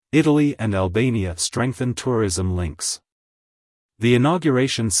Italy and Albania strengthen tourism links. The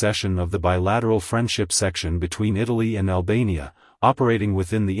inauguration session of the bilateral friendship section between Italy and Albania, operating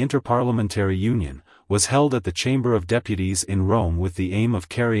within the Interparliamentary Union, was held at the Chamber of Deputies in Rome with the aim of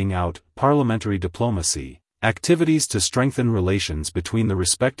carrying out parliamentary diplomacy activities to strengthen relations between the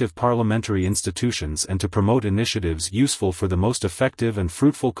respective parliamentary institutions and to promote initiatives useful for the most effective and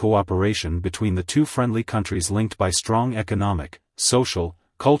fruitful cooperation between the two friendly countries linked by strong economic, social,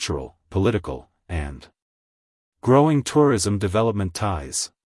 cultural, political, and growing tourism development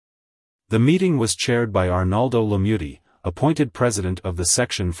ties. The meeting was chaired by Arnaldo Lomuti, appointed president of the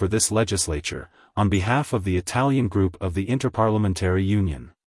section for this legislature, on behalf of the Italian group of the Interparliamentary Union.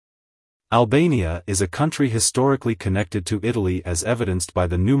 Albania is a country historically connected to Italy as evidenced by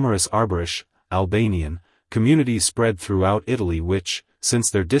the numerous Arborish, Albanian, communities spread throughout Italy which, since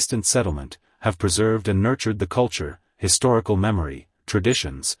their distant settlement, have preserved and nurtured the culture, historical memory,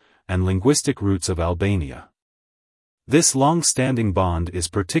 traditions, and linguistic roots of Albania. This long-standing bond is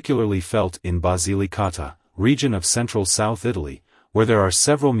particularly felt in Basilicata, region of central South Italy, where there are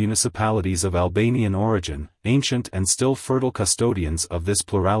several municipalities of Albanian origin, ancient and still fertile custodians of this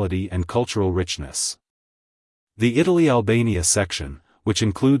plurality and cultural richness. The Italy-Albania section, which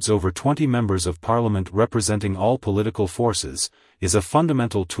includes over 20 members of parliament representing all political forces, is a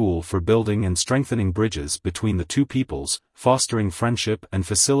fundamental tool for building and strengthening bridges between the two peoples, fostering friendship and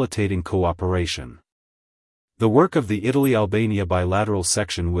facilitating cooperation. The work of the Italy-Albania bilateral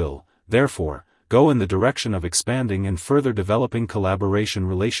section will, therefore, go in the direction of expanding and further developing collaboration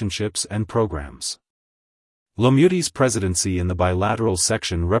relationships and programs. Lomuti's presidency in the bilateral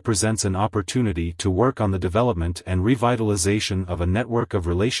section represents an opportunity to work on the development and revitalization of a network of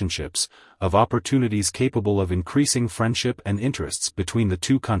relationships, of opportunities capable of increasing friendship and interests between the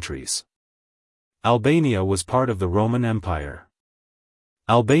two countries. Albania was part of the Roman Empire.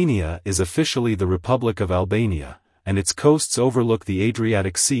 Albania is officially the Republic of Albania, and its coasts overlook the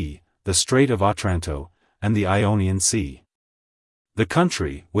Adriatic Sea, the Strait of Otranto, and the Ionian Sea. The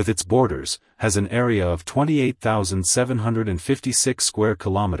country, with its borders, has an area of 28,756 square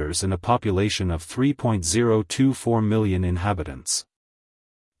kilometers and a population of 3.024 million inhabitants.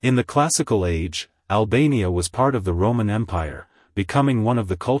 In the Classical Age, Albania was part of the Roman Empire, becoming one of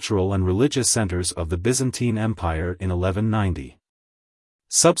the cultural and religious centers of the Byzantine Empire in 1190.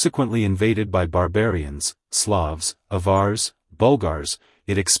 Subsequently invaded by barbarians, Slavs, Avars, Bulgars,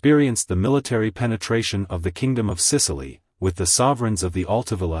 it experienced the military penetration of the Kingdom of Sicily, with the sovereigns of the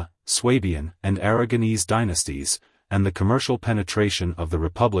Altavilla, Swabian, and Aragonese dynasties, and the commercial penetration of the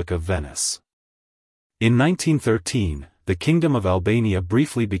Republic of Venice. In 1913, the Kingdom of Albania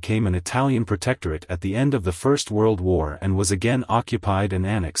briefly became an Italian protectorate at the end of the First World War and was again occupied and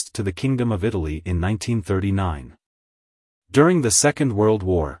annexed to the Kingdom of Italy in 1939. During the Second World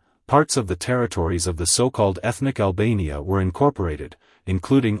War, parts of the territories of the so-called ethnic Albania were incorporated,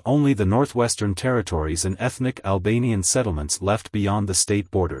 including only the northwestern territories and ethnic Albanian settlements left beyond the state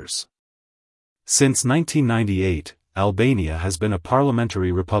borders. Since 1998, Albania has been a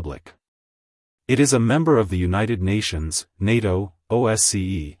parliamentary republic. It is a member of the United Nations, NATO,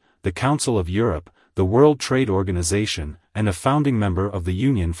 OSCE, the Council of Europe, the World Trade Organization, and a founding member of the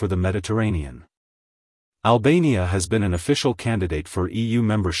Union for the Mediterranean. Albania has been an official candidate for EU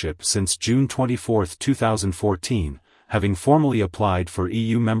membership since June 24, 2014, having formally applied for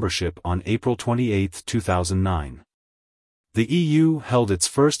EU membership on April 28, 2009. The EU held its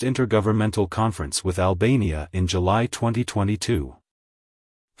first intergovernmental conference with Albania in July 2022.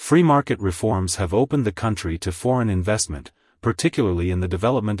 Free market reforms have opened the country to foreign investment, particularly in the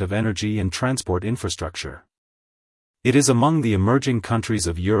development of energy and transport infrastructure. It is among the emerging countries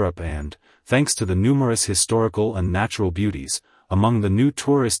of Europe and, thanks to the numerous historical and natural beauties, among the new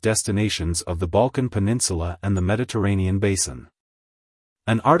tourist destinations of the Balkan Peninsula and the Mediterranean Basin.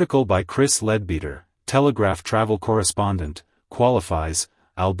 An article by Chris Leadbeater, Telegraph travel correspondent, qualifies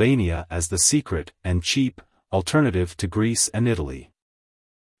Albania as the secret and cheap alternative to Greece and Italy.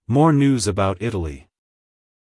 More news about Italy.